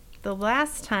The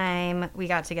last time we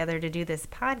got together to do this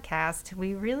podcast,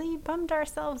 we really bummed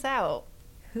ourselves out.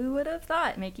 Who would have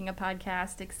thought making a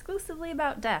podcast exclusively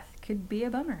about death could be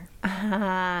a bummer?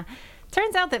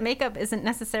 Turns out that makeup isn't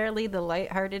necessarily the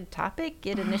lighthearted topic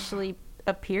it initially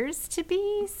appears to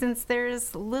be, since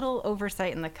there's little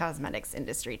oversight in the cosmetics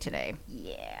industry today.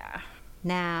 Yeah.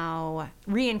 Now,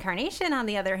 reincarnation, on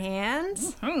the other hand,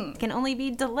 can only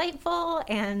be delightful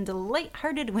and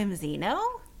lighthearted whimsy, no?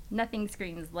 Nothing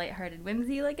screams lighthearted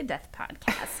whimsy like a death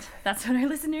podcast. That's what our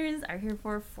listeners are here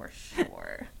for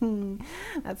sure.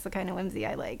 That's the kind of whimsy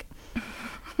I like.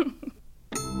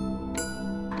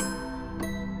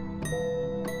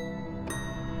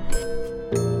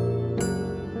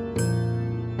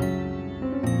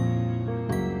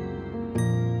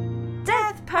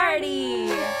 Death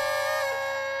party!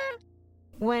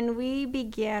 When we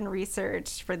began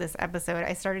research for this episode,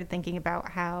 I started thinking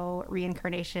about how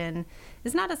reincarnation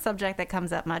is not a subject that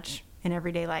comes up much in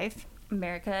everyday life.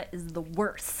 America is the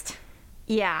worst.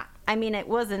 Yeah, I mean, it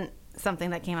wasn't something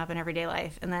that came up in everyday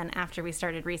life. And then after we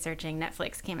started researching,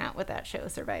 Netflix came out with that show,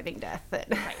 Surviving Death.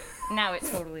 Right. Now it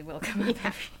totally will come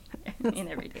up in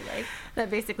everyday life.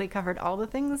 That basically covered all the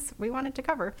things we wanted to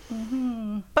cover.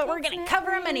 But we're going to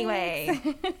cover them anyway.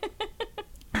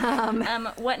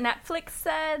 What Netflix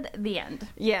said, the end.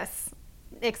 Yes,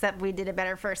 except we did it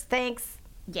better first. Thanks.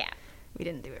 Yeah. We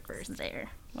didn't do it first. There.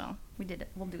 Well, we did it.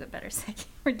 We'll do it better second.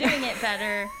 We're doing it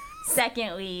better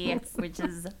secondly, which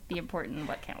is the important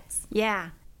what counts. Yeah.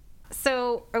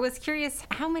 So I was curious,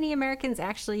 how many Americans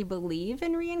actually believe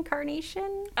in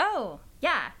reincarnation? Oh,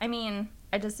 yeah. I mean,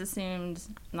 I just assumed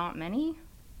not many.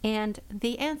 And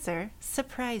the answer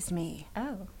surprised me.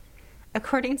 Oh.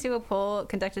 According to a poll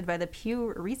conducted by the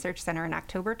Pew Research Center in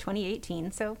October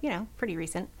 2018, so, pretty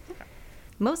recent,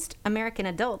 most American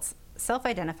adults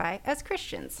self-identify as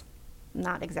Christians.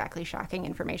 Not exactly shocking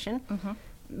information.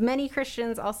 Many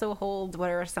Christians also hold what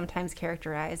are sometimes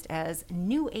characterized as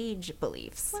New Age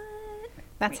beliefs. What?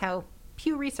 That's how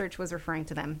Pew Research was referring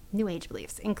to them, New Age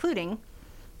beliefs, including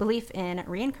belief in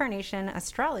reincarnation,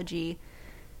 astrology,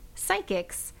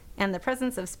 psychics, and the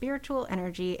presence of spiritual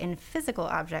energy in physical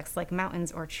objects like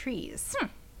mountains or trees.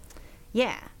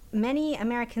 Yeah, many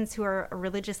Americans who are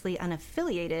religiously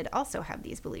unaffiliated also have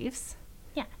these beliefs.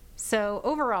 Yeah. So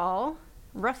overall,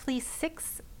 roughly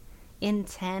 6 in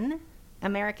 10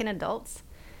 American adults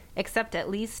accept at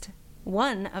least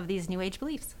one of these New Age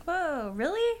beliefs. Whoa,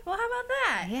 really? Well, how about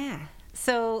that? Yeah.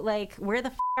 So, where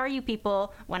the are you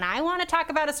people when I want to talk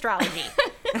about astrology?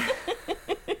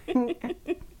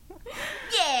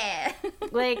 Yeah.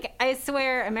 I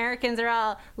swear, Americans are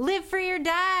all, live free or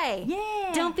die.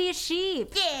 Yeah. Don't be a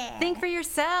sheep. Yeah. Think for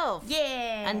yourself.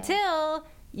 Yeah. Until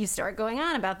you start going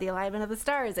on about the alignment of the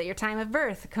stars at your time of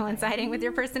birth, coinciding with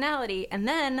your personality. And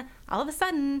then, all of a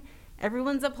sudden,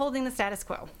 everyone's upholding the status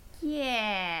quo.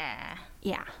 Yeah.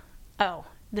 Yeah. Oh,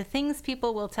 the things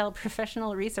people will tell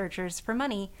professional researchers for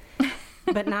money,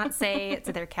 but not say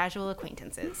to their casual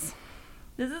acquaintances.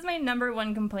 This is my number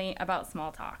one complaint about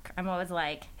small talk. I'm always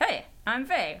like, hey, I'm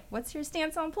Faye. What's your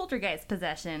stance on poltergeist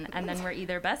possession? And then we're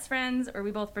either best friends or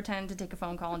we both pretend to take a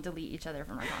phone call and delete each other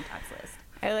from our contacts list.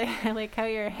 I like how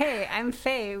your, hey, I'm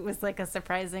Faye, was a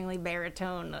surprisingly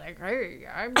baritone. Hey,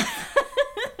 I'm...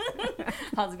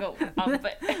 How's it go?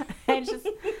 But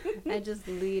I just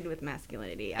lead with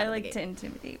masculinity. I like to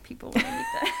intimidate people when I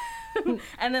meet them.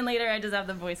 And then later I just have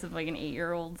the voice of an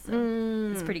 8-year-old.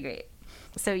 So it's pretty great.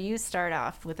 So you start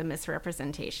off with a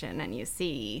misrepresentation and you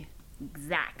see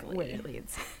exactly where it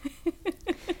leads.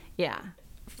 Yeah.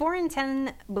 4 in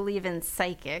 10 believe in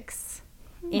psychics,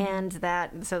 and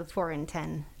that, so 4 in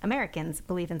 10 Americans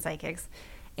believe in psychics,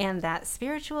 and that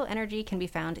spiritual energy can be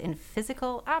found in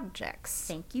physical objects.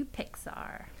 Thank you,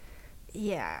 Pixar.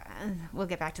 Yeah, we'll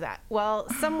get back to that. Well,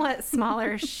 somewhat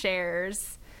smaller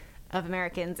shares of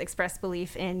Americans express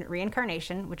belief in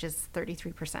reincarnation, which is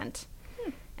 33%.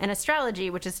 And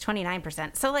astrology, which is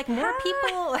 29%. So, more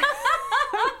people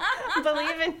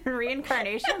believe in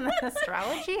reincarnation than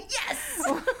astrology? Yes!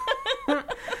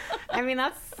 I mean,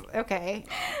 that's okay.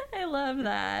 I love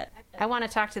that. I want to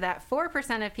talk to that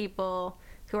 4% of people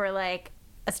who are like,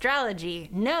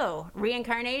 astrology, no.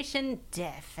 Reincarnation,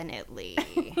 definitely.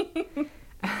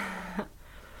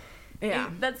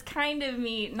 Yeah. That's kind of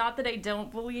me. Not that I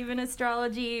don't believe in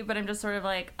astrology, but I'm just sort of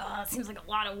like, oh, it seems like a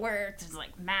lot of work. There's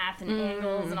math and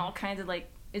angles and all kinds of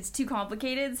it's too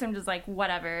complicated. So I'm just like,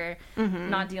 whatever,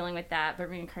 not dealing with that.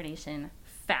 But reincarnation,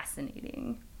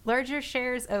 fascinating. Larger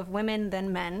shares of women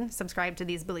than men subscribe to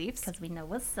these beliefs. Because we know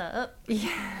what's up.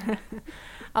 Yeah.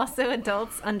 Also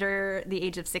adults under the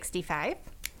age of 65.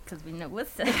 because we know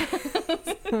what's up.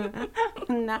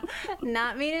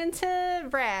 Not meaning to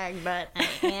brag, but I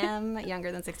am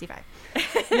younger than 65.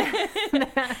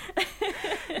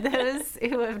 Those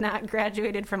who have not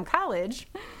graduated from college,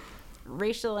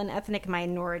 racial and ethnic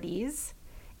minorities,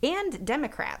 and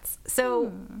Democrats.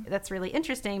 So that's really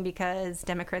interesting because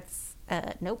Democrats,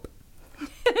 nope.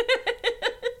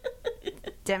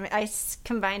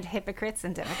 Combined hypocrites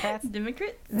and Democrats.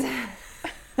 Democrats?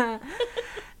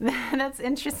 That's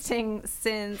interesting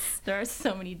since... There are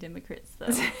so many Democrats,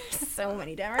 though. So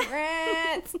many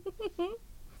Democrats!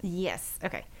 Yes,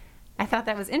 okay. I thought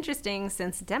that was interesting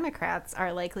since Democrats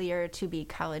are likelier to be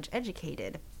college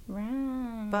educated.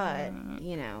 Right. But,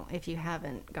 you know, if you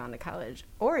haven't gone to college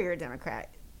or you're a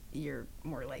Democrat, you're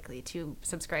more likely to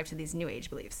subscribe to these New Age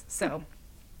beliefs. So...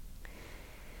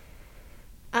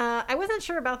 I wasn't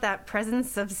sure about that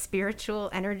presence of spiritual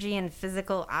energy in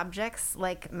physical objects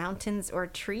like mountains or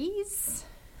trees.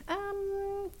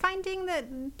 Finding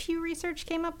that Pew Research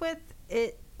came up with,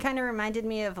 it kind of reminded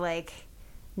me of like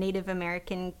Native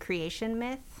American creation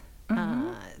myth.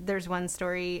 There's one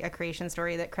story, a creation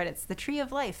story, that credits the tree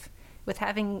of life with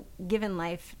having given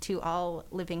life to all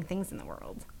living things in the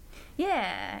world.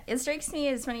 Yeah, it strikes me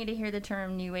as funny to hear the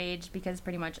term New Age because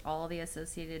pretty much all the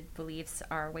associated beliefs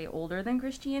are way older than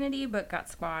Christianity, but got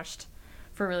squashed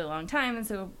for a really long time. And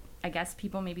so I guess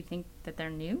people maybe think that they're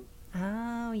new.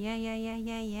 Oh,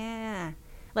 yeah.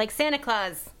 Like Santa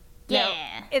Claus. Yeah.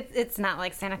 No, it's not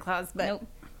like Santa Claus, but nope.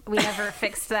 We never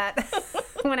fixed that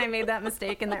when I made that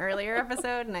mistake in the earlier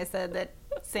episode. And I said that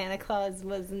Santa Claus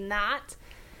was not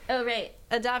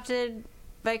adopted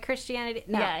by Christianity.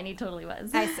 No. Yeah, and he totally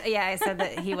was. I said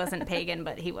that he wasn't pagan,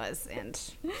 but he was, and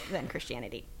then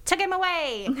Christianity took him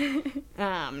away.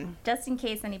 Just in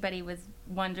case anybody was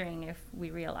wondering if we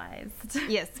realized.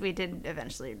 Yes, we did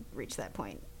eventually reach that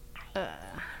point.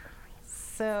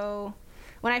 So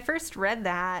when I first read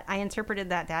that, I interpreted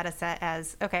that data set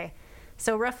as, okay,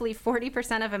 so roughly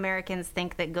 40% of Americans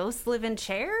think that ghosts live in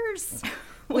chairs,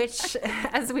 which,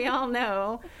 as we all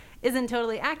know, isn't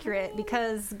totally accurate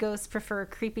because ghosts prefer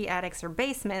creepy attics or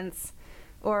basements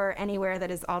or anywhere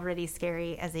that is already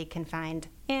scary as a confined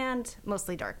and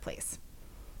mostly dark place.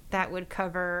 That would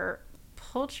cover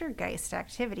poltergeist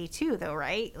activity too, though,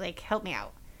 right? Like, help me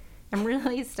out. I'm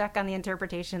really stuck on the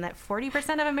interpretation that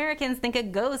 40% of Americans think a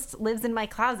ghost lives in my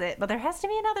closet, but there has to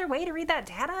be another way to read that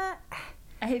data.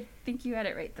 I think you had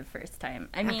it right the first time.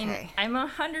 I mean, okay. I'm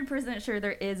 100% sure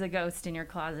there is a ghost in your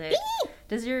closet.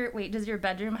 Does your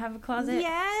bedroom have a closet?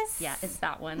 Yes. Yeah, it's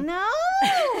that one. No.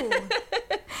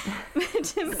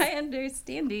 To my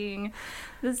understanding,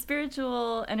 the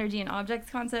spiritual energy and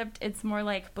objects concept, it's more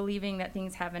like believing that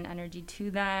things have an energy to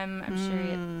them. I'm sure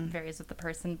it varies with the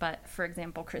person, but for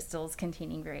example, crystals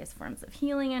containing various forms of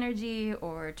healing energy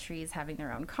or trees having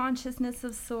their own consciousness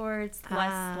of sorts,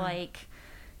 less like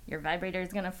your vibrator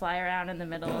is going to fly around in the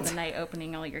middle of the night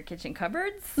opening all your kitchen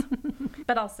cupboards.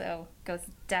 But also, ghosts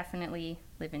definitely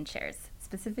live in chairs,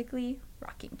 specifically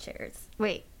rocking chairs.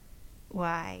 Wait,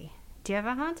 why? Do you have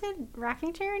a haunted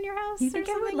rocking chair in your house? You think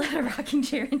I would let a rocking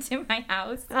chair into my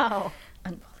house? Oh.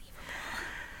 Unbelievable.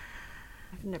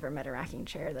 I've never met a rocking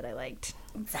chair that I liked.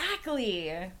 Exactly.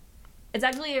 It's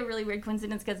actually a really weird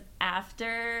coincidence because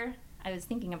after I was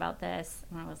thinking about this,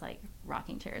 and I was like,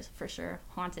 rocking chairs for sure,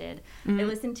 haunted. I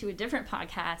listened to a different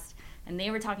podcast, and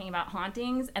they were talking about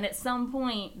hauntings, and at some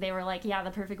point, they were like, yeah, the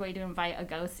perfect way to invite a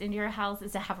ghost into your house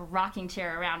is to have a rocking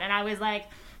chair around. And I was like,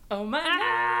 oh my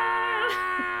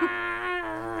God!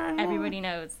 Everybody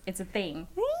knows. It's a thing.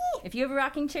 If you have a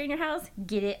rocking chair in your house,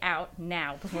 get it out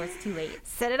now before it's too late.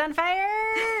 Set it on fire!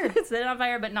 Set it on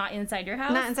fire, but not inside your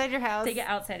house. Not inside your house. Take it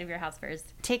outside of your house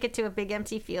first. Take it to a big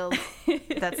empty field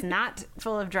that's not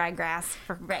full of dry grass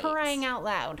for crying out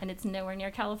loud. And it's nowhere near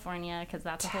California because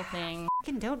that's the whole thing.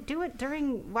 Fucking don't do it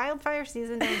during wildfire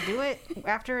season. Don't do it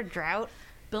after a drought.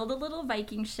 Build a little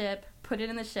Viking ship, put it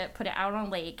in the ship, put it out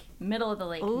on lake, middle of the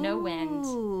lake, Ooh. no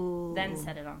wind, then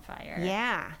set it on fire.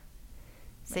 Yeah.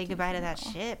 Say goodbye to that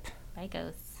ship. Bye,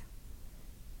 ghosts.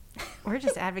 We're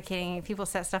just advocating people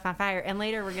set stuff on fire, and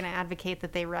later we're going to advocate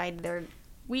that they ride their...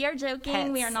 We are joking.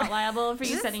 Pets. We are not liable for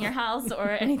you setting your house or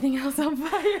anything else on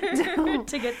fire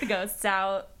to get the ghosts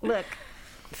out. Look,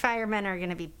 firemen are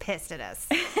going to be pissed at us.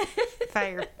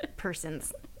 Fire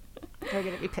persons are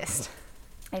going to be pissed.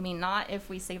 I mean, not if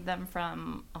we save them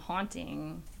from a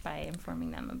haunting by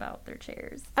informing them about their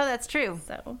chairs. Oh, that's true.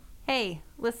 So, hey,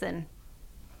 listen,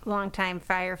 longtime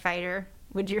firefighter,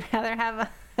 would you rather have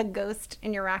a ghost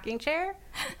in your rocking chair?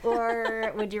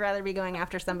 Or would you rather be going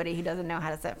after somebody who doesn't know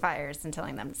how to set fires and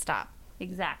telling them to stop?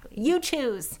 Exactly. You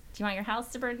choose. Do you want your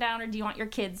house to burn down or do you want your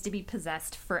kids to be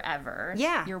possessed forever?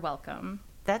 Yeah. You're welcome.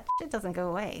 That shit doesn't go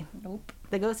away. Nope.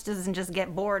 The ghost doesn't just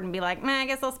get bored and be like, I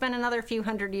guess I'll spend another few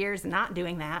hundred years not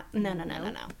doing that. No.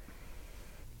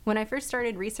 When I first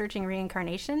started researching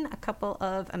reincarnation, a couple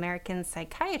of American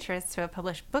psychiatrists who have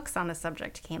published books on the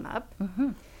subject came up.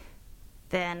 Mm-hmm.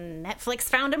 Then Netflix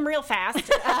found them real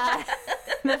fast.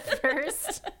 The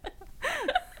first...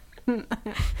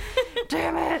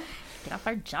 Damn it! Get off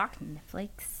our jock,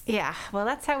 Netflix. Yeah, well,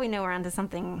 that's how we know we're onto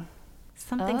something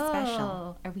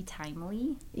special. Are we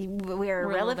timely? We're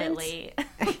relevant? A little bit late.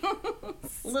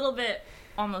 A little bit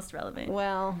almost relevant.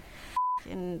 Well,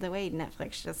 in the way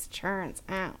Netflix just churns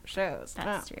out shows.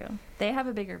 That's true. They have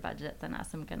a bigger budget than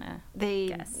us, I'm gonna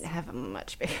guess. They have a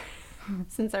much bigger...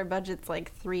 Since our budget's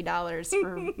like $3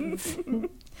 for...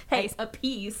 Hey, a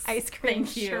piece. Ice cream.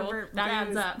 Thank you. That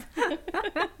adds up.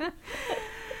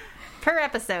 Per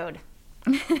episode.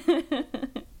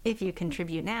 If you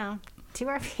contribute now to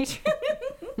our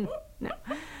Patreon. No.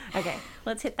 Okay.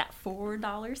 Let's hit that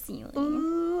 $4 ceiling.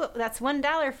 Ooh, that's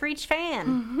 $1 for each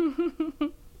fan.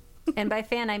 And by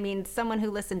fan, I mean someone who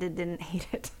listened and didn't hate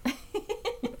it.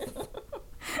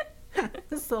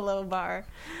 This is a low bar.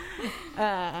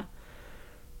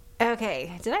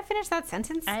 Okay. Did I finish that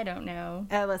sentence? I don't know.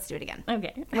 Let's do it again.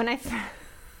 Okay.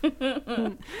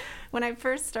 When I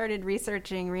first started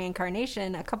researching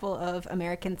reincarnation, a couple of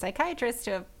American psychiatrists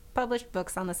who have published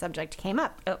books on the subject came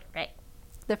up. Oh, right.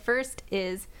 The first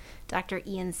is Dr.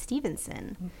 Ian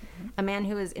Stevenson, a man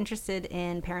who is interested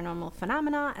in paranormal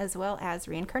phenomena as well as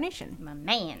reincarnation. My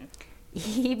man.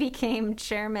 He became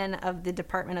chairman of the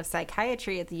Department of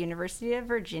Psychiatry at the University of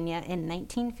Virginia in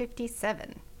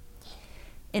 1957.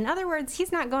 In other words,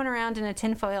 he's not going around in a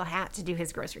tinfoil hat to do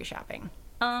his grocery shopping.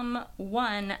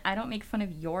 One, I don't make fun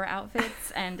of your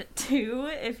outfits, and two,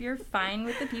 if you're fine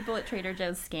with the people at Trader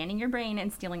Joe's scanning your brain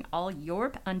and stealing all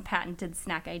your unpatented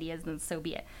snack ideas, then so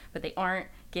be it. But they aren't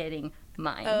getting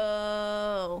mine.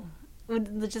 Oh,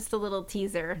 just a little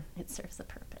teaser. It serves a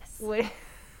purpose.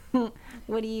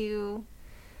 What do you...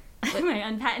 My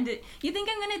unpatented... You think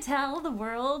I'm going to tell the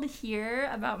world here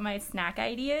about my snack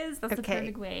ideas? That's the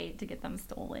perfect way to get them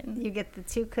stolen. You get the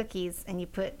 2 cookies and you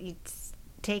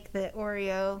take the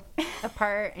Oreo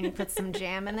apart and you put some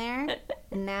jam in there.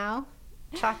 And now,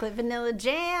 chocolate vanilla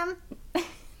jam. I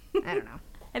don't know.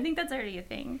 I think that's already a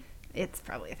thing. It's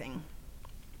probably a thing.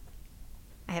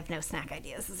 I have no snack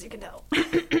ideas, as you can tell.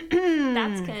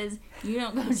 That's because you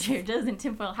don't go to your Joe's in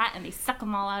tinfoil hat and they suck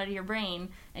them all out of your brain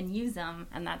and use them.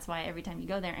 And that's why every time you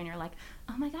go there and you're like,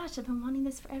 oh my gosh, I've been wanting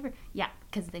this forever. Yeah,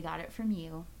 because they got it from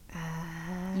you.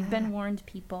 You've been warned,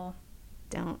 people.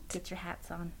 Don't. Get your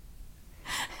hats on.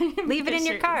 Leave it in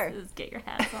your car. Get your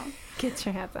hats on. Get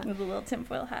your hats on. With a little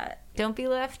tinfoil hat. Don't be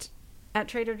left at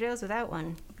Trader Joe's without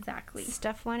one. Exactly.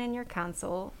 Stuff one in your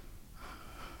console.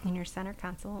 In your center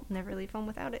console. Never leave home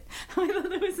without it. I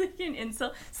thought that was like an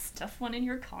insult. Stuff one in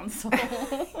your console.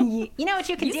 You know what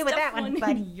you can do with that one,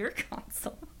 buddy. In your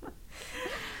console.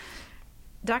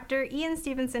 Dr. Ian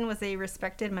Stevenson was a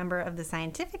respected member of the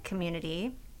scientific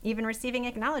community, even receiving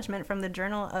acknowledgement from the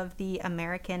Journal of the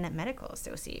American Medical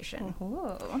Association.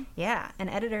 Ooh. Yeah, an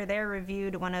editor there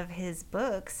reviewed one of his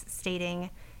books, stating,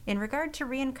 in regard to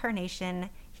reincarnation,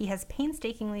 he has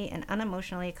painstakingly and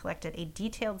unemotionally collected a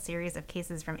detailed series of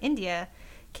cases from India,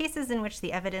 cases in which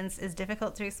the evidence is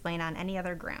difficult to explain on any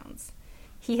other grounds.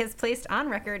 He has placed on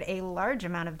record a large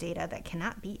amount of data that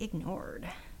cannot be ignored.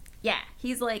 Yeah,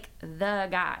 he's like the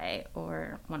guy,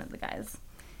 or one of the guys.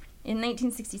 In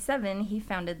 1967, he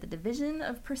founded the Division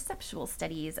of Perceptual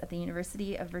Studies at the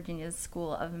University of Virginia's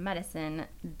School of Medicine,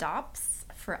 DOPS,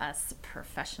 for us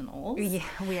professionals. Yeah,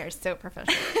 we are so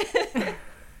professional.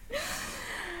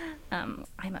 I'm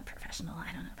a professional.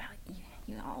 I don't know about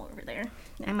you all over there.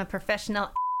 No. I'm a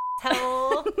professional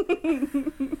asshole.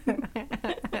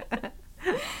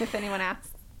 If anyone asks.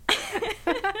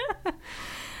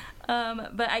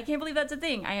 But I can't believe that's a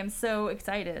thing. I am so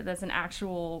excited. That's an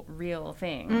actual real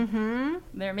thing. Mm-hmm.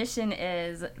 Their mission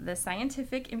is the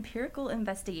scientific empirical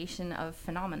investigation of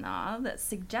phenomena that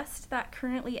suggest that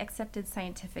currently accepted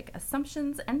scientific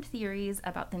assumptions and theories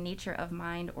about the nature of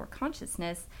mind or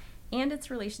consciousness and its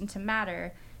relation to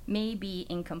matter may be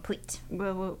incomplete.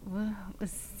 Whoa,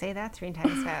 say that 3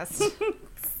 times fast.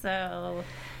 So,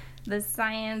 the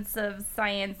science of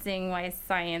sciencing why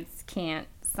science can't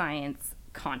science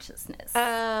consciousness.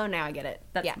 Oh, now I get it.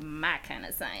 That's my kind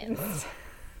of science.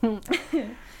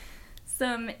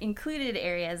 Some included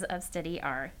areas of study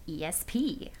are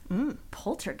ESP,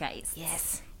 poltergeists,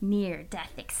 yes,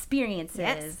 near-death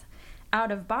experiences,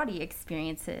 out-of-body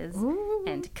experiences,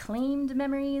 and claimed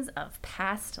memories of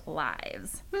past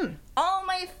lives. All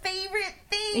my favorite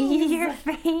things! Your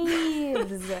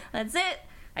faves! That's it.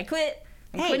 I quit.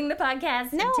 I'm quitting the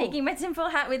podcast. No. I'm taking my tinfoil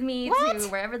hat with me What? to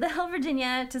wherever the hell,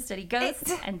 Virginia, to study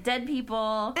ghosts and dead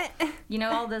people. You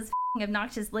know all those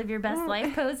obnoxious live your best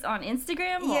life posts on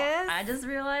Instagram? Well, Yes. I just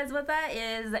realized what that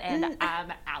is, and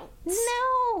I'm out.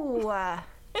 No!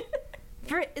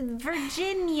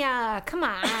 Virginia, come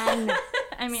on.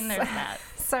 I mean, there's that.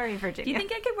 Sorry, Virginia. Do you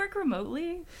think I could work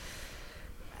remotely?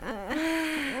 All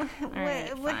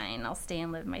right, what- fine. I'll stay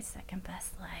and live my second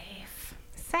best life.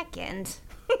 Second?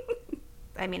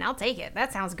 I mean, I'll take it.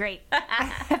 That sounds great. I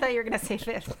thought you were going to say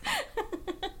fifth.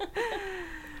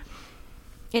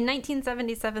 In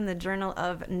 1977, the Journal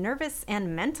of Nervous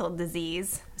and Mental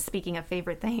Disease, speaking of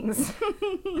favorite things,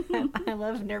 I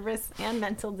love nervous and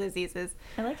mental diseases.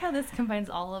 I like how this combines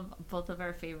both of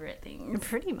our favorite things.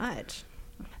 Pretty much.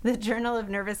 The Journal of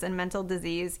Nervous and Mental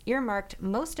Disease earmarked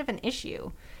most of an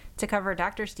issue to cover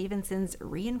Dr. Stevenson's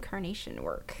reincarnation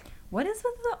work. What is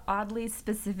with the oddly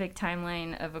specific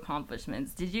timeline of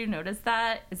accomplishments? Did you notice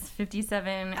that? It's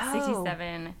 57,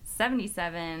 67,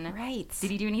 77. Right.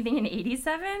 Did he do anything in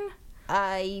 87?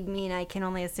 I mean, I can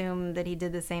only assume that he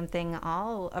did the same thing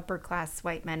all upper-class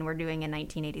white men were doing in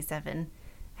 1987.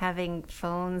 Having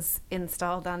phones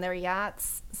installed on their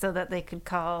yachts so that they could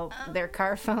call their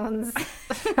car phones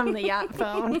from the yacht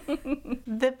phone.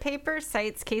 The paper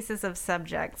cites cases of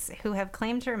subjects who have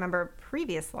claimed to remember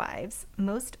previous lives,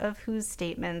 most of whose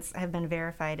statements have been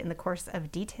verified in the course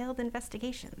of detailed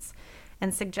investigations,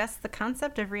 and suggests the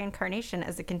concept of reincarnation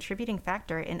as a contributing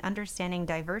factor in understanding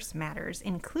diverse matters,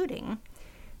 including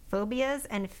phobias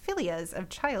and philias of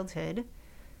childhood,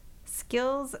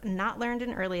 skills not learned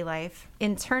in early life,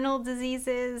 internal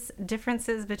diseases,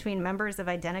 differences between members of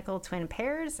identical twin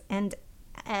pairs, and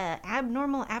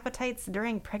abnormal appetites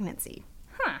during pregnancy.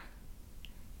 Huh.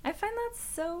 I find that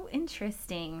so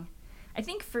interesting. I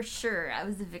think for sure I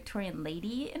was a Victorian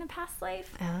lady in a past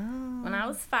life. Oh. When I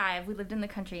was 5, we lived in the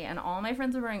country, and all my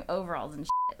friends were wearing overalls and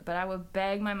shit, but I would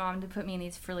beg my mom to put me in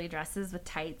these frilly dresses with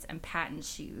tights and patent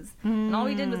shoes. And all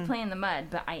we did was play in the mud,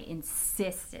 but I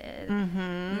insisted.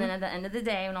 And then at the end of the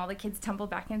day, when all the kids tumbled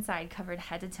back inside, covered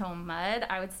head to toe in mud,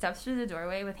 I would step through the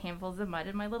doorway with handfuls of mud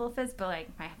in my little fist, but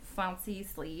like my flouncy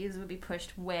sleeves would be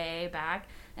pushed way back,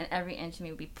 and every inch of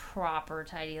me would be proper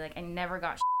tidy. Like I never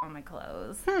got shit on my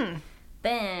clothes.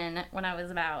 Then, when I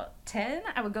was about 10,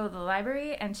 I would go to the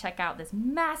library and check out this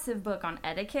massive book on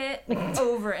etiquette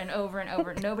over and over and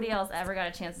over. Nobody else ever got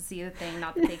a chance to see the thing,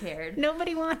 not that they cared.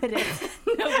 Nobody wanted it.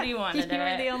 Nobody wanted it. You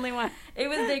were the only one. It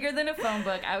was bigger than a phone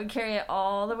book. I would carry it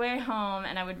all the way home,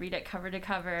 and I would read it cover to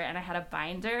cover, and I had a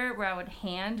binder where I would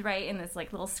hand write in this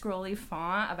like little scrolly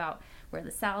font about where the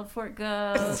salad fork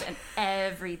goes and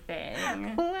everything.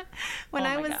 When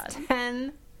I was God.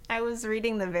 10... I was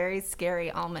reading the Very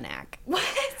Scary Almanac. What?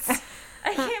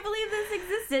 I can't believe this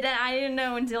existed, and I didn't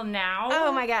know until now.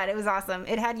 Oh my God, it was awesome.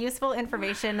 It had useful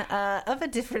information of a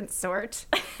different sort,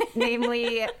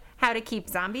 namely how to keep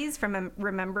zombies from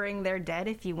remembering their dead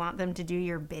if you want them to do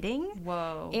your bidding.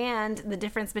 Whoa. And the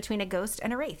difference between a ghost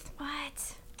and a wraith.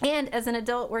 What? And as an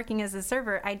adult working as a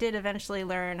server, I did eventually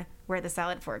learn where the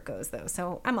salad fork goes, though,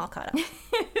 so I'm all caught up.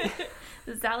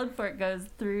 The salad fork goes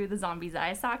through the zombie's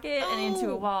eye socket and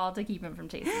into a wall to keep him from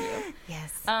chasing you.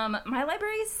 Yes. My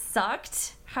library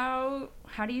sucked. How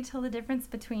do you tell the difference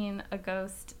between a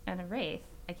ghost and a wraith?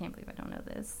 I can't believe I don't know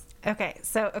this. Okay,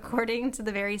 so according to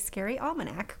the Very Scary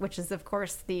Almanac, which is, of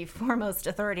course, the foremost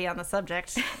authority on the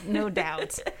subject, no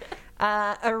doubt,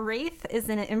 a wraith is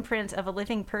an imprint of a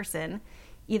living person,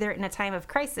 either in a time of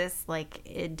crisis, like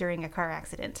during a car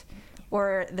accident,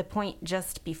 or the point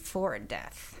just before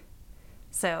death.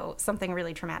 So something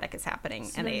really traumatic is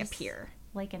happening, and they appear.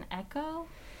 Like an echo?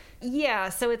 Yeah,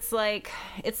 so it's like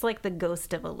the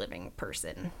ghost of a living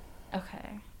person.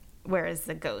 Okay. Whereas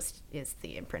the ghost is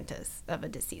the imprint of a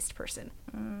deceased person.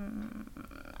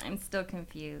 I'm still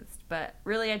confused, but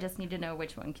really I just need to know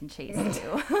which one can chase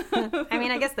you. I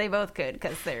mean, I guess they both could,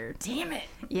 because they're... Damn it.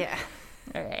 Yeah.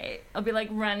 All right. I'll be like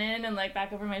running and like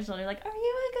back over my shoulder like, are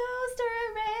you a ghost or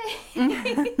a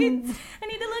wraith? I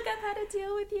need to look up how to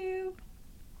deal with you.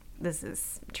 This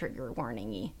is trigger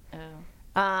warning-y.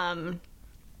 Oh.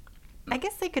 I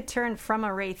guess they could turn from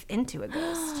a wraith into a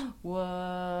ghost.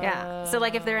 Whoa. Yeah. So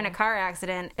like if they're in a car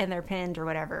accident and they're pinned or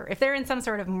whatever, if they're in some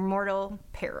sort of mortal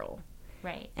peril,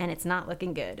 right, and it's not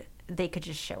looking good, they could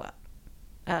just show up.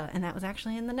 And that was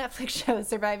actually in the Netflix show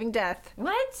Surviving Death.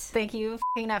 What? Thank you,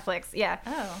 f***ing Netflix. Yeah.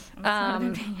 Oh, I must not have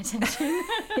been paying attention.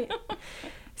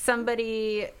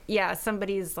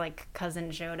 somebody's like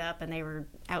cousin showed up and they were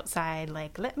outside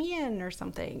like, let me in or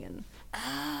something. And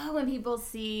when people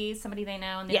see somebody they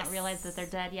know and they don't realize that they're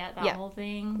dead yet, that whole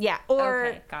thing. Yeah. Or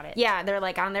okay, got it. Yeah, they're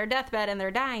like on their deathbed and they're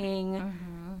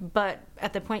dying, but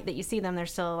at the point that you see them, they're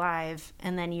still alive,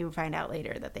 and then you find out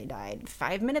later that they died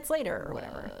 5 minutes later or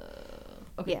whatever.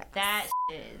 Okay, yeah. That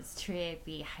is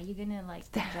trippy. How you gonna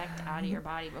like project out of your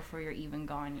body before you're even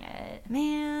gone yet?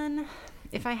 Man,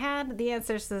 if I had the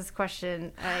answers to this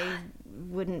question, I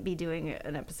wouldn't be doing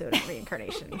an episode of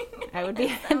reincarnation. I would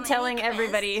be telling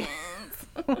everybody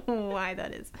why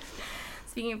that is.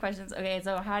 Speaking of questions, okay,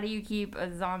 so how do you keep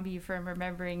a zombie from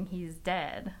remembering he's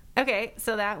dead? Okay,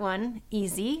 so that one,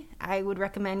 easy. I would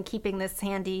recommend keeping this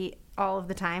handy all of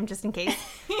the time, just in case.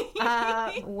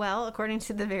 Well, according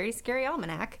to the Very Scary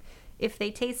Almanac, if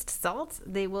they taste salt,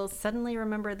 they will suddenly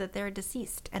remember that they're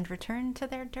deceased and return to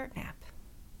their dirt nap.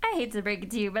 I hate to break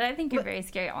it to you, but I think your Very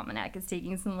Scary Almanac is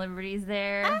taking some liberties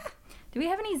there. Do we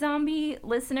have any zombie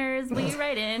listeners? Will you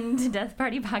write in to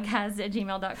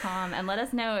deathpartypodcast@gmail.com and let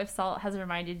us know if salt has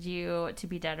reminded you to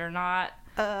be dead or not?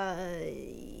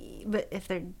 But if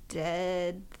they're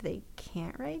dead, they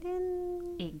can't write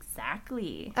in?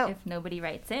 Exactly. Oh. If nobody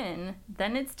writes in,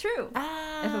 then it's true.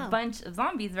 Oh. If a bunch of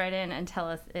zombies write in and tell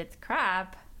us it's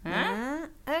crap,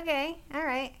 okay, all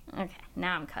right. Okay,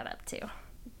 now I'm caught up too.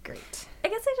 Great. I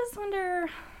guess I just wonder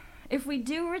if we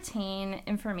do retain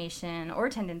information or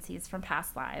tendencies from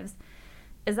past lives,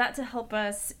 is that to help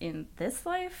us in this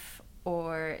life?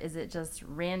 Or is it just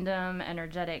random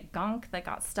energetic gunk that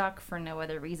got stuck for no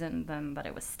other reason than that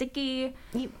it was sticky?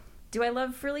 Do I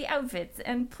love frilly outfits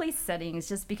and place settings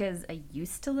just because I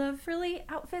used to love frilly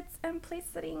outfits and place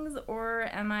settings? Or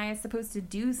am I supposed to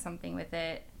do something with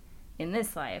it in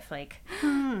this life? Like,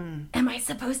 am I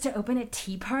supposed to open a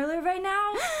tea parlor right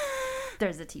now?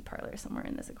 There's a tea parlor somewhere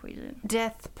in this equation.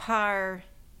 Death par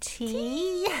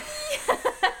tea?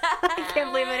 I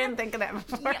can't believe I didn't think of that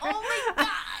before. Oh my god!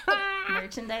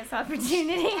 Merchandise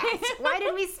opportunity. Why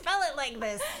did we spell it like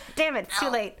this? Damn it, it's too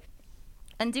late.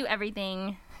 Undo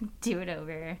everything. Do it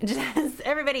over. Just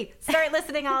everybody, start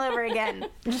listening all over again.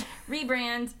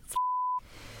 Rebrand.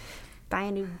 Buy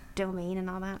a new domain and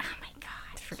all that. Oh my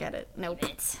god. Forget it. Nope.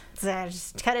 It.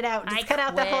 Just cut it out. Just I cut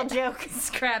out the whole joke.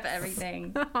 Scrap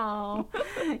everything. Oh,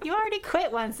 you already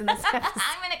quit once in this episode.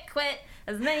 I'm gonna quit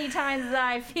as many times as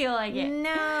I feel like it.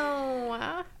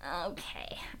 No.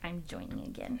 Okay, I'm joining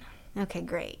again. Okay,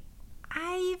 great.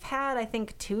 I've had, I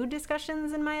think, 2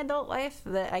 discussions in my adult life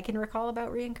that I can recall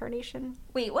about reincarnation.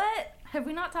 Wait, what? Have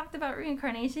we not talked about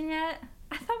reincarnation yet?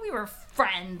 I thought we were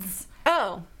friends.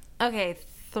 Oh, okay,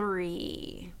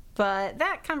 3. But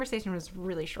that conversation was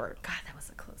really short. God, that was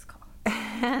a close call.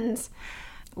 And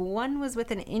one was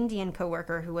with an Indian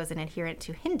coworker who was an adherent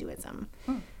to Hinduism.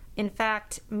 In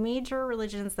fact, major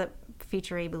religions that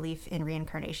feature a belief in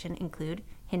reincarnation include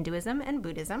Hinduism and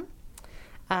Buddhism,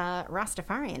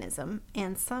 Rastafarianism,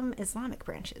 and some Islamic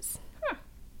branches.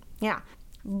 Yeah.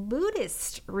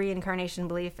 Buddhist reincarnation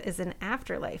belief is an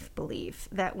afterlife belief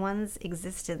that one's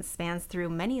existence spans through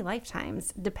many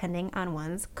lifetimes depending on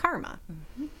one's karma.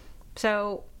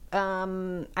 So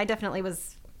I definitely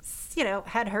was,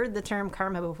 had heard the term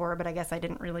karma before, but I guess I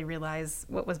didn't really realize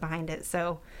what was behind it.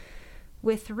 So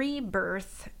with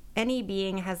rebirth, any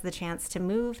being has the chance to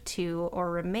move to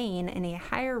or remain in a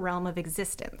higher realm of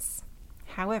existence.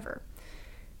 However,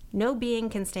 no being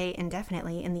can stay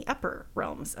indefinitely in the upper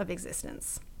realms of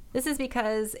existence. This is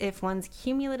because if one's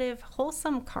cumulative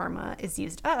wholesome karma is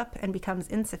used up and becomes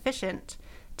insufficient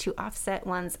to offset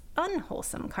one's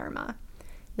unwholesome karma,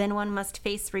 then one must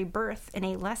face rebirth in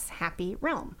a less happy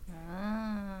realm.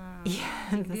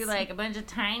 Yeah, you do like a bunch of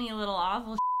tiny little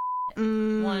awful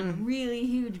one really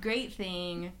huge great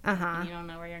thing, and you don't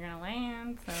know where you're gonna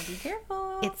land, so be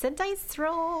careful. It's a dice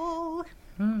roll.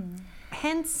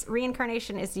 Hence,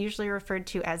 reincarnation is usually referred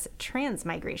to as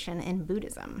transmigration in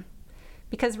Buddhism,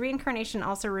 because reincarnation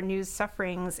also renews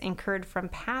sufferings incurred from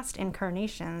past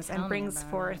incarnations and brings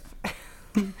forth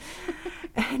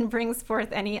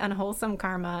any unwholesome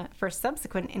karma for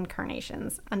subsequent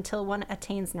incarnations. Until one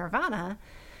attains nirvana,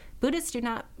 Buddhists do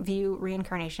not view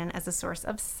reincarnation as a source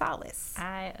of solace.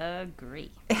 I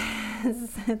agree.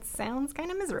 It sounds kind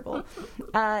of miserable.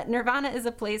 Nirvana is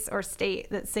a place or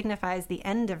state that signifies the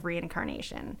end of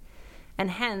reincarnation, and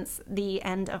hence the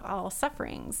end of all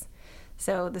sufferings.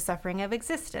 So the suffering of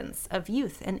existence, of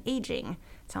youth and aging.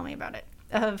 Tell me about it.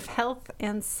 Of health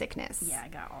and sickness. Yeah, I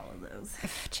got all of those.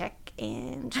 Check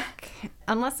and check.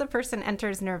 Unless a person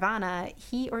enters nirvana,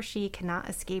 he or she cannot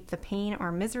escape the pain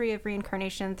or misery of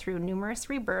reincarnation through numerous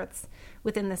rebirths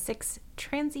within the 6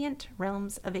 transient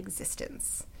realms of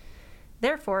existence.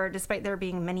 Therefore, despite there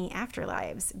being many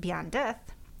afterlives beyond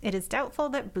death, it is doubtful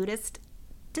that Buddhists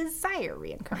desire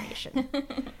reincarnation.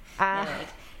 Like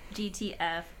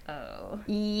GTFO.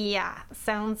 Yeah,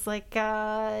 sounds like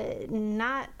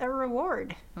not a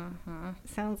reward.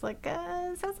 Sounds like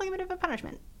a bit of a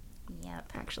punishment.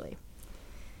 Yep. Actually.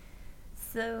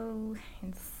 So,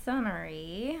 in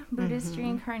summary, Buddhist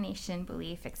reincarnation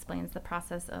belief explains the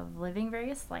process of living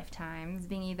various lifetimes,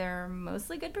 being either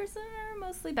mostly good person or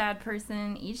mostly bad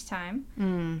person each time.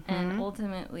 And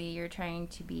ultimately, you're trying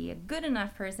to be a good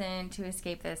enough person to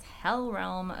escape this hell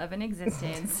realm of an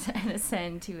existence and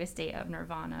ascend to a state of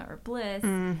nirvana or bliss,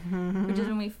 which is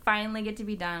when we finally get to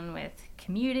be done with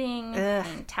commuting,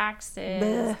 paying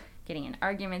taxes, getting in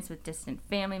arguments with distant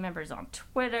family members on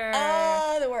Twitter.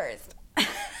 The worst.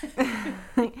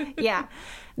 Yeah,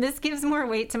 this gives more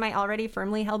weight to my already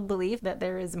firmly held belief that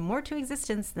there is more to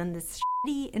existence than this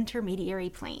shitty intermediary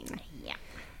plane. Yeah.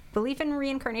 Belief in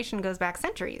reincarnation goes back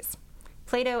centuries.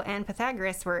 Plato and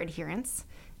Pythagoras were adherents,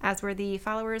 as were the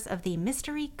followers of the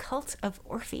mystery cult of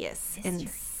Orpheus in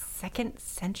 2nd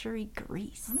century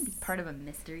Greece. I want to be part of a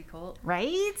mystery cult.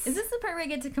 Right? Is this the part where I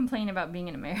get to complain about being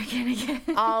an American again?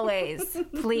 Always.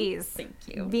 Please. Thank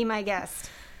you. Be my guest.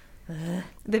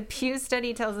 The Pew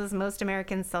study tells us most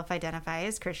Americans self-identify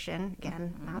as Christian.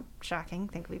 Again, not shocking.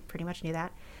 I think we pretty much knew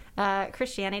that.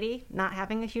 Christianity not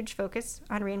having a huge focus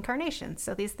on reincarnation.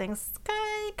 So these things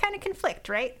kind of conflict,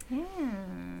 right? Yeah.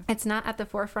 It's not at the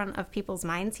forefront of people's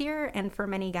minds here, and for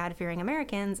many God-fearing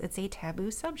Americans, it's a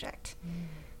taboo subject.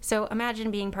 So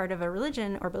imagine being part of a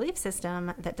religion or belief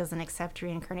system that doesn't accept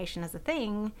reincarnation as a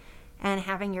thing, and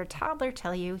having your toddler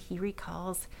tell you he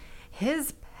recalls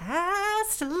his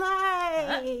past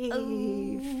life.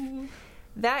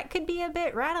 That could be a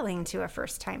bit rattling to a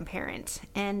first-time parent,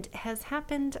 and has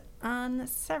happened on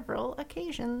several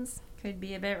occasions. Could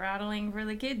be a bit rattling for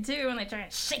the kid, too, when they try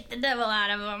to shake the devil out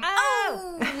of him.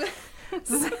 Oh!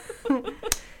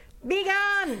 Be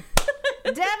gone!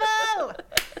 Devil!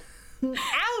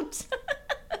 Out!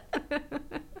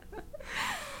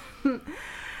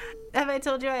 Have I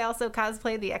told you I also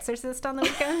cosplayed The Exorcist on the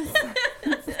weekends?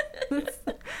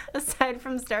 Aside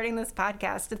from starting this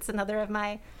podcast, it's another of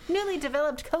my newly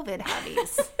developed COVID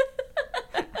hobbies.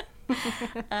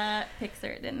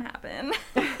 Pixar, it didn't happen.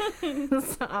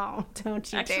 Oh,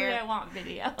 don't you Actually, dare. I want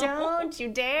video. Don't you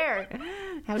dare.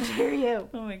 How dare you?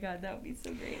 Oh my god, that would be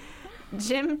so great.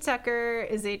 Jim Tucker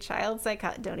is a child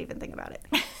psychologist. Don't even think about it.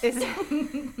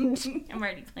 I'm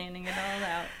already planning it all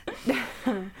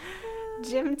out.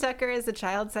 Jim Tucker is a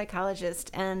child psychologist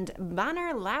and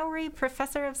Bonner Lowry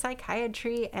professor of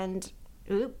psychiatry and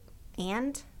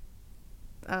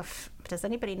does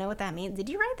anybody know what that means? Did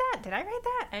you write that? Did I write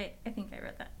that? I think I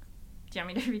read that. Do you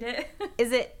want me to read it?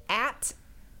 Is it at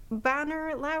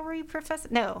Bonner Lowry professor?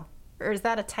 No. Or is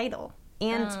that a title?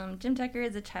 And Jim Tucker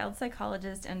is a child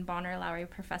psychologist and Bonner Lowry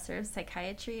professor of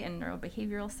psychiatry and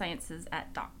neurobehavioral sciences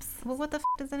at DOPS. Well, what the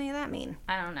does any of that mean?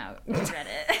 I don't know. I read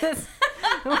it.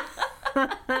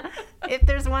 If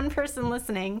there's one person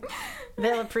listening,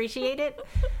 they'll appreciate it.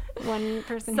 One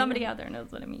person. Somebody out there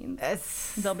knows what it means.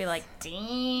 They'll be like,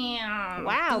 damn.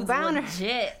 Wow, Bonner.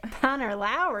 Legit. Bonner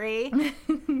Lowry.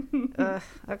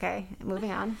 Okay,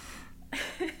 moving on.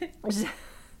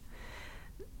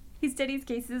 He studies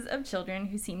cases of children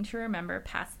who seem to remember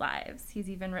past lives. He's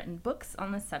even written books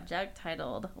on the subject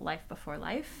titled Life Before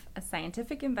Life, a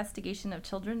scientific investigation of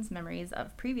children's memories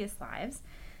of previous lives,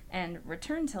 and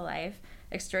Return to Life,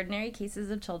 extraordinary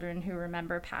cases of children who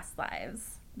remember past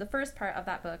lives. The first part of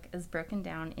that book is broken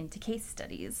down into case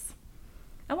studies.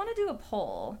 I want to do a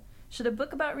poll. Should a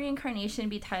book about reincarnation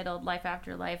be titled Life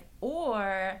After Life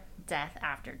or Death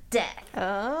After Death?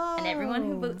 Oh. And everyone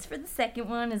who votes for the second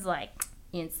one is like,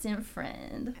 instant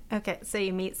friend. Okay, so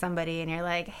you meet somebody and you're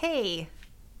like, hey,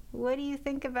 what do you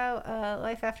think about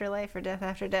life after life or death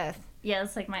after death? Yeah,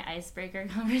 it's like my icebreaker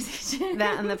conversation.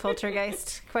 That and the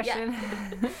poltergeist question.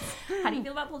 Yeah. How do you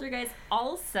feel about poltergeist?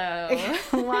 Also,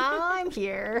 while I'm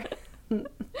here.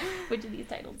 Which of these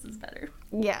titles is better?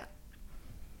 Yeah.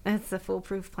 That's a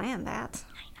foolproof plan, that.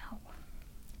 I know.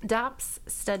 DOPS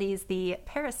studies the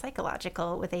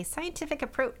parapsychological with a scientific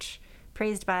approach,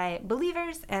 praised by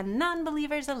believers and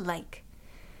non-believers alike.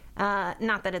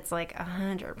 Not that it's like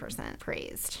 100%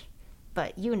 praised,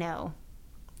 but you know,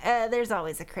 there's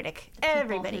always a critic.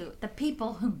 The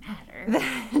people who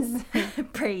matter.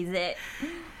 Praise it.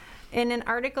 In an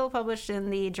article published in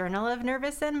the Journal of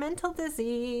Nervous and Mental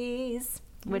Disease,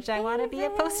 which I want to be a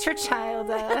poster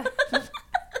child of.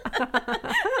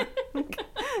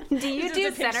 Do you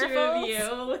do centerfolds?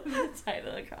 You with the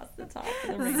title across the top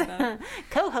of the rainbow.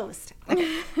 Co-host.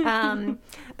 Okay.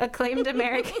 acclaimed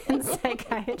American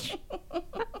psychiatrist.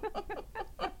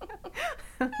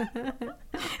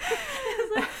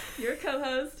 Your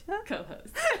co-host,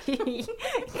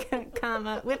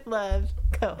 comma, with love,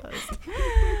 co-host.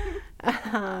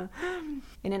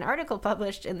 In an article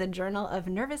published in the Journal of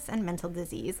Nervous and Mental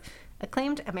Disease,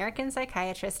 acclaimed American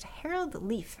psychiatrist Harold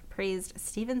Leaf praised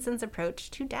Stevenson's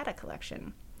approach to data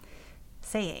collection,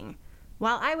 saying,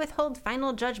 "While I withhold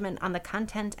final judgment on the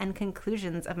content and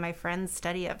conclusions of my friend's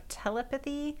study of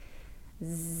telepathy,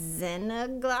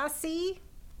 xenoglossy,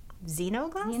 and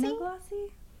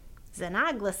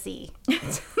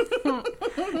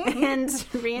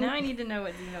now I need to know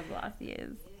what xenoglossy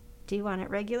is. Do you want it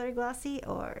regular glossy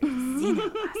or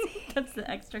xenoglossy? That's the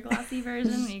extra glossy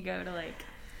version when you go to like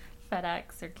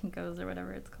FedEx or Kinko's or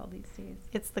whatever it's called these days.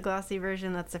 It's the glossy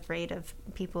version that's afraid of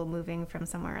people moving from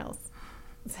somewhere else.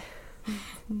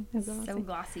 So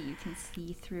glossy you can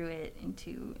see through it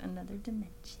into another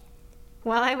dimension.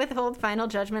 While I withhold final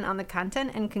judgment on the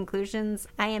content and conclusions,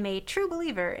 I am a true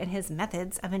believer in his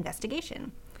methods of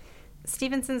investigation.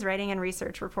 Stevenson's writing and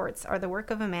research reports are the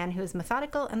work of a man who is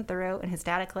methodical and thorough in his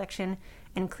data collection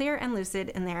and clear and lucid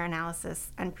in their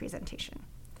analysis and presentation."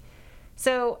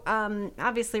 So,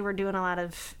 obviously we're doing a lot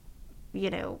of,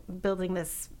 building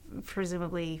this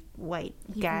presumably white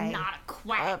guy. He's not a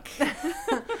quack.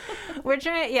 We're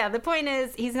trying. Yeah, the point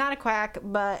is he's not a quack,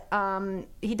 but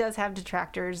he does have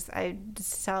detractors. I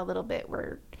just saw a little bit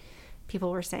where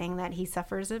people were saying that he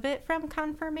suffers a bit from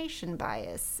confirmation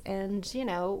bias, and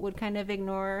would kind of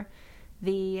ignore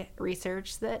the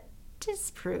research that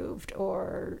disproved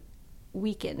or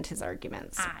weakened his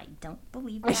arguments. I don't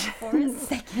believe that for a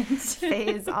second.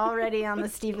 Faye's already on the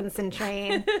Stevenson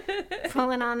train,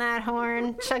 pulling on that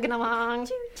horn, chugging along,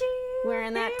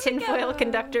 wearing that tinfoil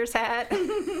conductor's hat.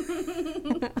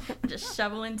 Just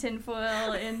shoveling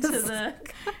tinfoil into the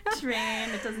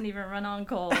train that doesn't even run on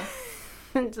coal.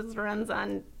 And just runs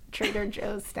on Trader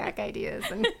Joe's snack ideas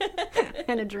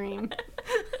and a dream.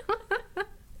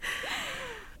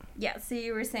 Yeah, so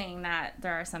you were saying that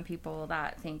there are some people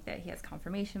that think that he has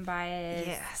confirmation bias.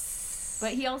 Yes.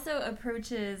 But he also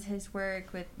approaches his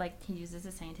work with, he uses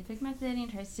a scientific method and he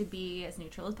tries to be as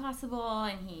neutral as possible,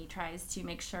 and he tries to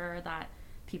make sure that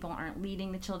people aren't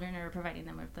leading the children or providing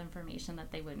them with information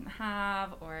that they wouldn't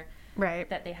have, or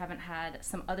that they haven't had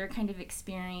some other kind of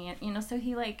experience. So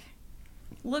he,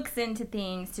 looks into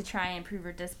things to try and prove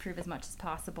or disprove as much as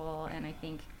possible, and I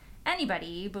think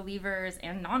anybody, believers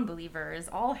and non-believers,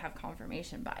 all have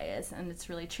confirmation bias, and it's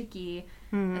really tricky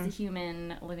as a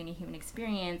human living a human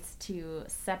experience to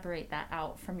separate that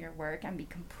out from your work and be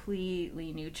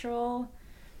completely neutral.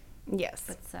 Yes.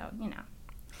 But so,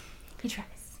 he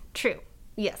tries. True.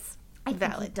 Yes. I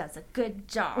think he does a good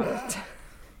job.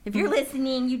 If you're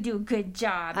listening, you do a good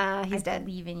job. He's dead. I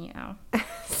believe in you.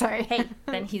 Sorry. Hey,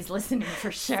 then he's listening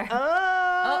for sure.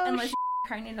 Oh, unless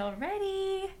Reincarnate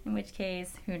already, in which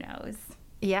case, who knows?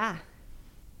 Yeah.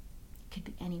 Could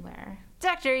be anywhere.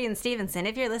 Dr. Ian Stevenson,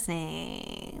 if you're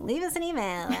listening, leave us an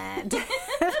email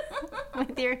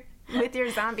with your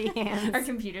zombie hands. Our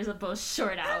computers will both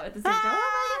short out at the same time.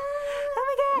 Oh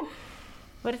my god.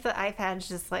 What if the iPads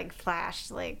just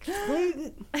flashed I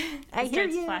hear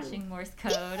you. Flashing Morse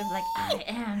code of I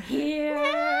am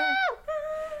here.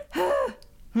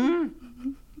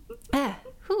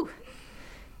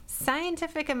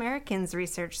 Scientific American's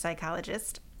research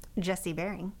psychologist, Jesse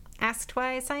Bering, asked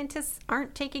why scientists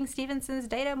aren't taking Stevenson's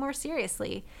data more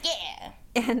seriously. Yeah.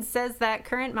 And says that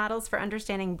current models for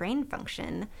understanding brain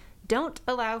function don't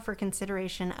allow for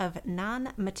consideration of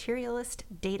non-materialist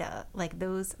data like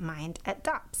those mined at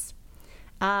DOPS.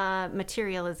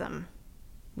 Materialism.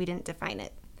 We didn't define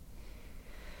it.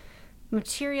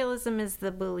 Materialism is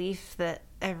the belief that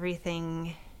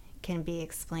everything can be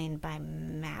explained by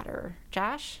matter.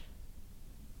 Josh?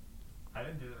 I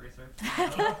didn't do the research.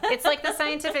 It's like the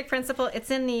scientific principle.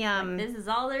 It's in the... This is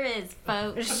all there is,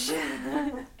 folks.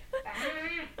 I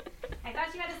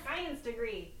thought you had a science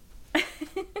degree.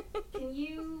 Can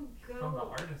you go... From the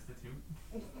Art Institute.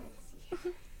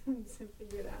 to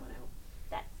figure that one out.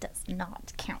 That does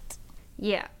not count.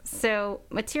 Yeah, so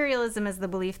materialism is the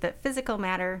belief that physical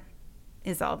matter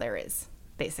is all there is,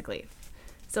 basically.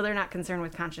 So they're not concerned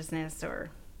with consciousness or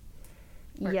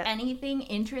anything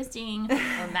interesting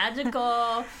or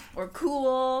magical or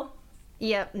cool.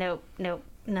 Yep, nope,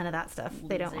 none of that stuff. Losers.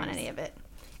 They don't want any of it.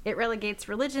 It relegates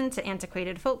religion to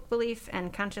antiquated folk belief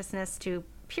and consciousness to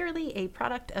purely a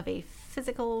product of a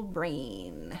physical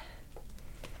brain.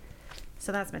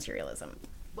 So that's materialism.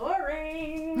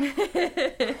 Boring.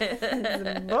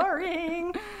 It's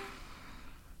boring.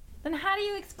 Then how do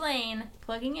you explain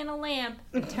plugging in a lamp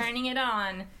and turning it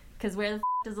on? Because where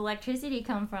the does electricity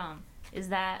come from? Is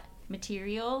that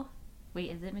material?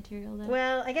 Wait, is it material though?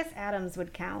 Well, I guess atoms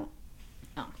would count.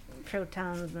 Oh.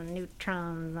 Protons and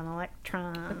neutrons and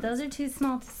electrons. But those are too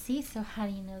small to see, so how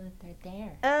do you know that they're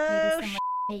there? Oh, Maybe someone's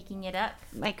making it up.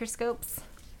 Microscopes.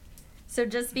 So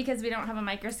just because we don't have a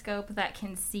microscope that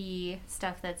can see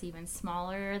stuff that's even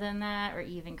smaller than that or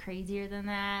even crazier than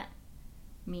that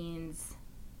means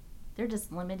they're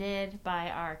just limited by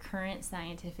our current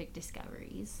scientific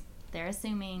discoveries. They're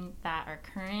assuming that our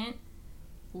current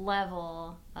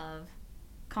level of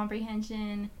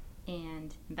comprehension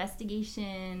and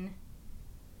investigation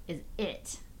is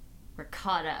it. We're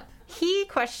caught up. He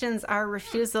questions our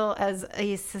refusal as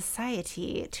a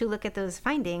society to look at those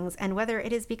findings and whether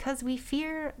it is because we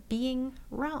fear being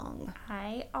wrong.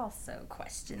 I also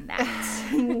question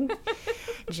that.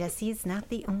 Jesse's not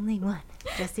the only one.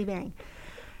 Jesse Bering.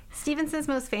 Stevenson's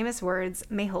most famous words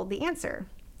may hold the answer.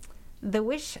 The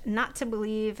wish not to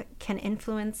believe can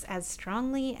influence as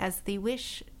strongly as the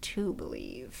wish to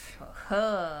believe.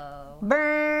 Oh.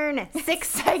 Burn! 6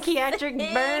 psychiatric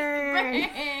burn!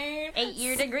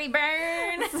 8-year degree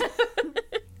burns!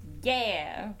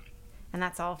 Yeah. And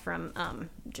that's all from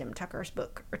Jim Tucker's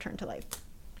book, Return to Life.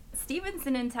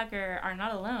 Stevenson and Tucker are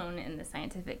not alone in the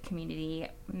scientific community.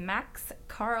 Max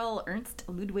Carl Ernst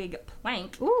Ludwig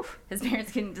Planck, Ooh. his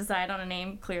parents couldn't decide on a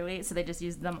name, clearly, so they just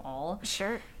used them all,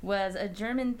 Sure. was a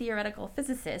German theoretical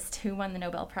physicist who won the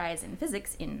Nobel Prize in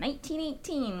Physics in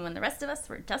 1918 when the rest of us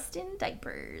were just in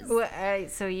diapers.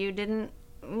 So you didn't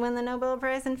win the Nobel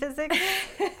Prize in Physics?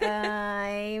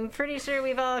 I'm pretty sure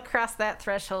we've all crossed that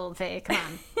threshold, Faye. Come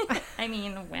on. I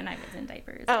mean, when I was in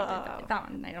diapers. Oh. That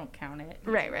one, I don't count it.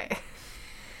 Right.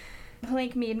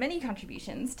 Planck made many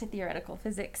contributions to theoretical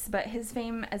physics, but his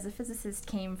fame as a physicist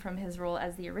came from his role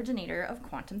as the originator of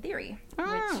quantum theory,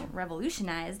 which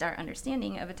revolutionized our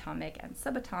understanding of atomic and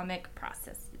subatomic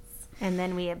processes. And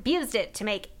then we abused it to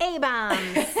make A-bombs.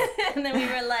 And then we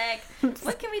were like,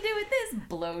 what can we do with this?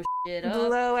 Blow shit up.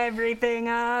 Blow everything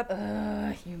up.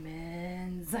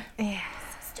 Humans. Yeah.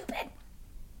 So stupid.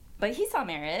 But he saw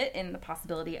merit in the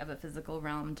possibility of a physical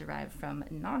realm derived from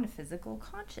non-physical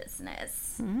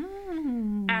consciousness.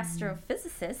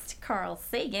 Astrophysicist Carl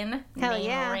Sagan, Hell name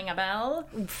yeah. ring a bell,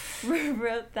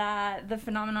 wrote that the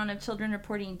phenomenon of children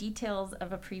reporting details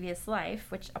of a previous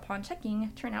life, which upon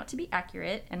checking turn out to be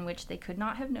accurate and which they could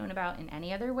not have known about in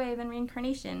any other way than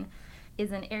reincarnation,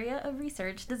 is an area of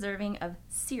research deserving of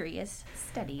serious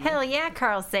study. Hell yeah,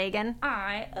 Carl Sagan.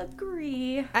 I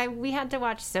agree. We had to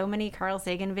watch so many Carl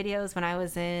Sagan videos when I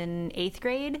was in 8th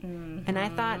grade, and I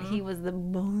thought he was the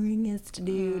boringest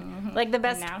dude. Like the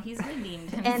best. Now he's redeemed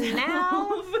himself. And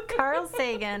now, Carl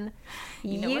Sagan,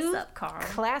 you know what's up, Carl.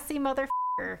 Classy motherfucker.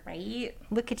 Right?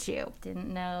 Look at you.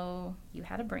 Didn't know you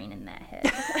had a brain in that head.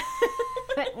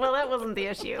 Well, that wasn't the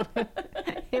issue.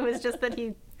 It was just that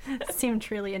he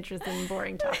seemed really interested in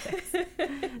boring topics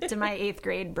to my 8th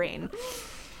grade brain.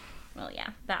 Well, yeah,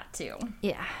 that too.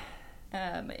 Yeah.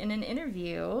 In an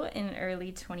interview in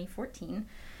early 2014,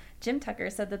 Jim Tucker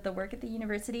said that the work at the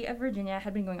University of Virginia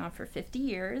had been going on for 50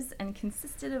 years and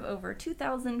consisted of over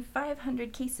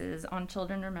 2,500 cases on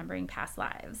children remembering past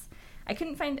lives. I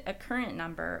couldn't find a current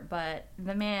number, but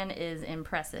the man is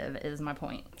impressive, is my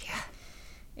point. Yeah.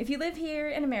 If you live here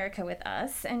in America with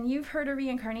us and you've heard a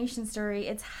reincarnation story,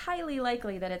 it's highly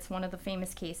likely that it's one of the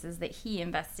famous cases that he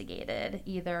investigated.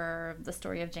 Either the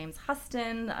story of James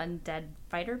Huston, the undead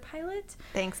fighter pilot.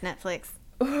 Thanks, Netflix.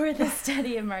 Or the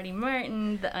study of Marty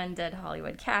Martin, the undead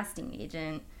Hollywood casting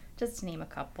agent. Just to name a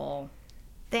couple.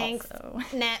 Thanks, Also.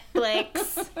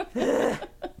 Netflix.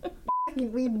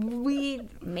 We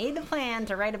made the plan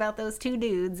to write about those two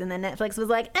dudes, and then Netflix was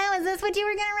like, "Oh, is this what you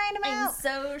were gonna write I'm about?"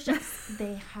 so shocked.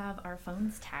 They have our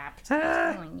phones tapped.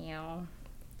 I'm telling you.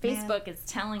 Facebook is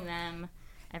telling them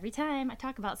every time I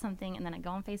talk about something and then I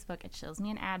go on Facebook, it shows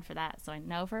me an ad for that. So I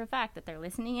know for a fact that they're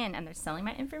listening in and they're selling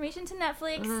my information to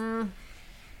Netflix.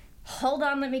 Hold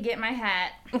on, let me get my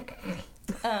hat.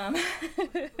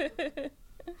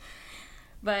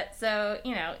 But so,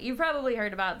 you've probably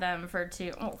heard about them for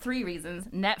 3 reasons.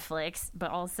 Netflix, but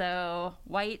also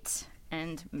white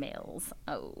and males.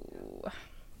 Oh.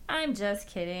 I'm just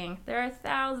kidding. There are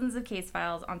thousands of case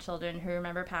files on children who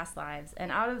remember past lives,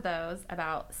 and out of those,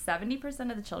 about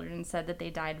 70% of the children said that they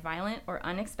died violent or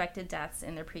unexpected deaths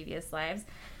in their previous lives,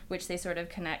 which they sort of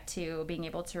connect to being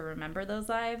able to remember those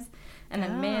lives. And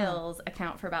then males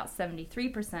account for about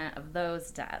 73% of those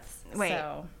deaths. Wait.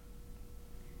 So,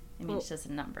 it's just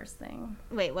a numbers thing.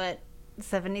 Wait, what?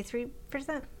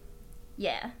 73%?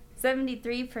 Yeah.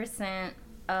 73%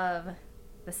 of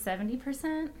the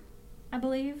 70%, I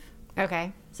believe.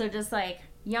 Okay. So just like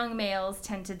young males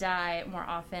tend to die more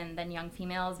often than young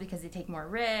females because they take more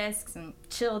risks, and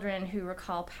children who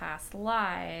recall past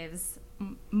lives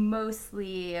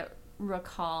mostly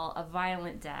recall a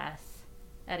violent death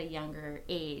at a younger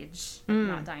age,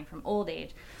 not dying from old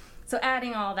age. So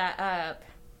adding all that up,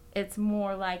 it's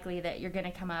more likely that you're going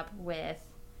to come up with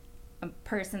a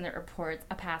person that reports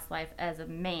a past life as a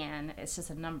man. It's just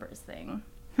a numbers thing.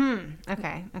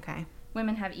 Okay.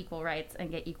 Women have equal rights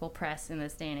and get equal press in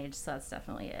this day and age, so that's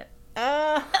definitely it.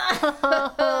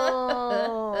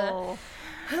 Oh.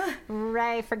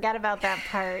 Right, forgot about that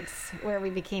part where we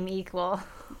became equal.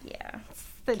 Yeah.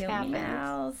 That Kill happened. me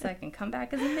now so I can come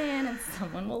back as a man and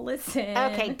someone will listen.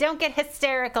 Okay, don't get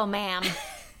hysterical, ma'am.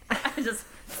 I just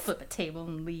flip a table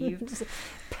and leave.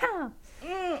 Pow.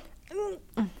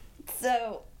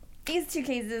 So, these two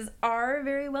cases are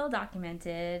very well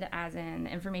documented, as in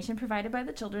information provided by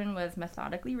the children was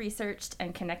methodically researched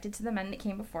and connected to the men that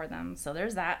came before them. So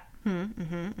there's that.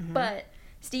 But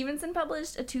Stevenson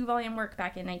published a 2-volume work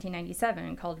back in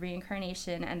 1997 called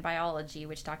Reincarnation and Biology,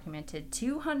 which documented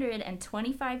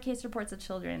 225 case reports of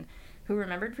children who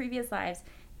remembered previous lives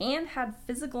and had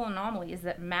physical anomalies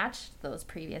that matched those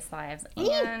previous lives.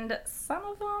 And some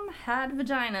of them had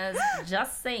vaginas,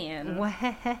 just saying.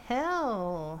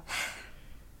 Well,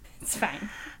 It's fine.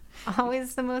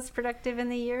 always the most productive in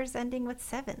the years ending with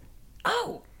 7.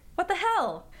 Oh, what the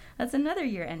hell? That's another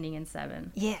year ending in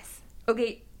 7. Yes.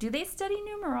 Okay, do they study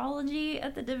numerology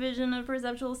at the Division of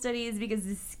Perceptual Studies? Because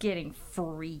this is getting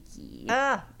freaky.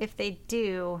 If they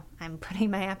do, I'm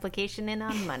putting my application in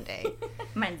on Monday.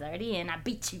 Mine's already in. I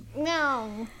beat you.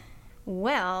 No.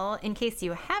 Well, in case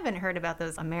you haven't heard about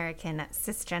those American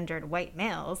cisgendered white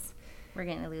males, We're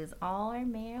going to lose all our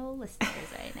male listeners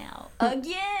right now.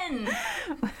 Again!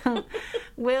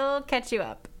 we'll catch you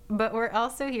up. But we're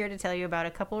also here to tell you about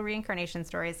a couple reincarnation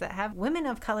stories that have women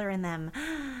of color in them.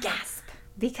 Gasp!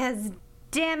 Because,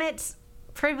 damn it,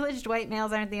 privileged white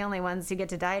males aren't the only ones who get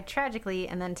to die tragically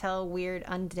and then tell weird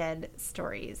undead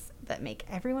stories that make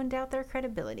everyone doubt their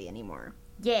credibility anymore.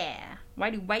 Yeah. Why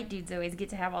do white dudes always get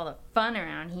to have all the fun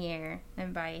around here?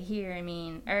 And by here, I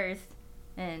mean Earth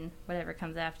and whatever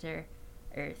comes after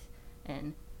Earth.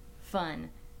 And fun,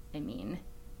 I mean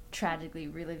tragically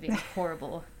reliving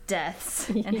horrible deaths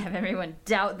and have everyone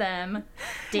doubt them.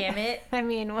 Damn it. I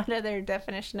mean, what other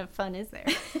definition of fun is there?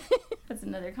 That's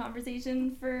another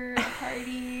conversation for a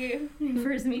party. When you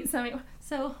first meet somebody.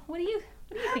 So, what do you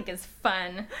think is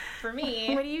fun? For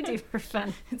me, What do you do for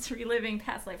fun? it's reliving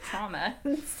past life trauma.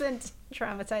 It's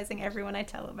traumatizing everyone I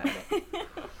tell about it.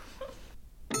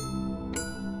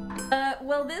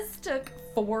 Well, this took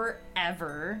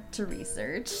forever to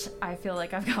research. I feel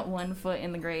like I've got one foot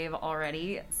in the grave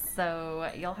already, so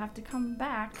you'll have to come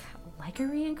back like a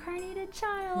reincarnated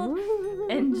child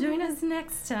and join us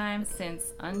next time, since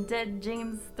Undead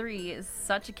James 3 is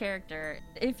such a character.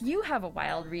 If you have a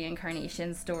wild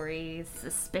reincarnation story,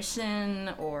 suspicion,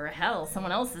 or hell,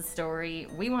 someone else's story,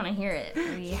 we want to hear it.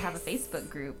 We have a Facebook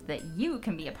group that you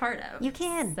can be a part of. You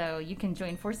can. So you can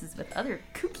join forces with other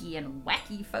kooky and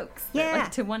wacky folks that Yeah.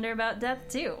 like to wonder about death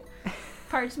too.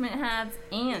 Parchment hats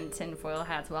and tinfoil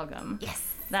hats welcome. Yes.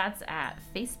 That's at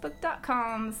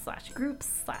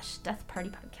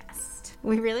facebook.com/groups/deathpartypodcast.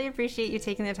 We really appreciate you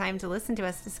taking the time to listen to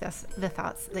us discuss the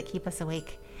thoughts that keep us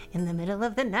awake in the middle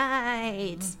of the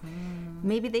night.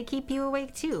 Maybe they keep you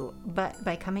awake too, but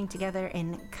by coming together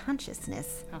in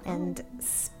consciousness and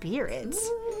spirit,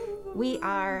 we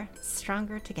are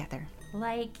stronger together.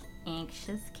 Like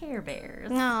anxious Care Bears.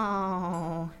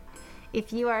 Oh,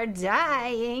 if you are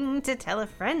dying to tell a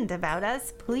friend about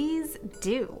us, please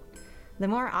do. The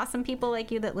more awesome people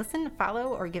like you that listen, follow,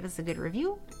 or give us a good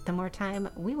review, the more time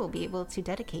we will be able to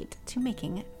dedicate to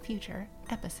making future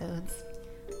episodes.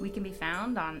 We can be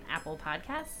found on Apple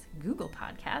Podcasts, Google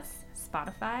Podcasts,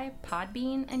 Spotify,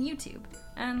 Podbean, and YouTube.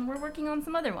 And we're working on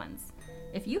some other ones.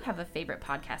 If you have a favorite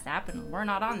podcast app and we're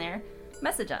not on there,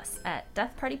 message us at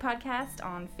Death Party Podcast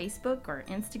on Facebook or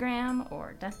Instagram,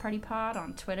 or Death Party Pod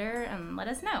on Twitter, and let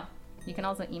us know. You can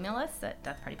also email us at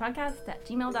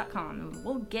deathpartypodcast@gmail.com, and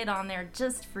we'll get on there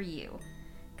just for you.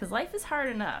 Because life is hard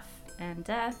enough, and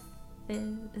death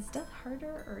is death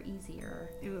harder or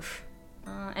easier? Oof.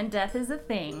 And death is a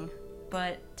thing,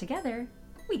 but together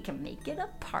we can make it a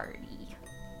party.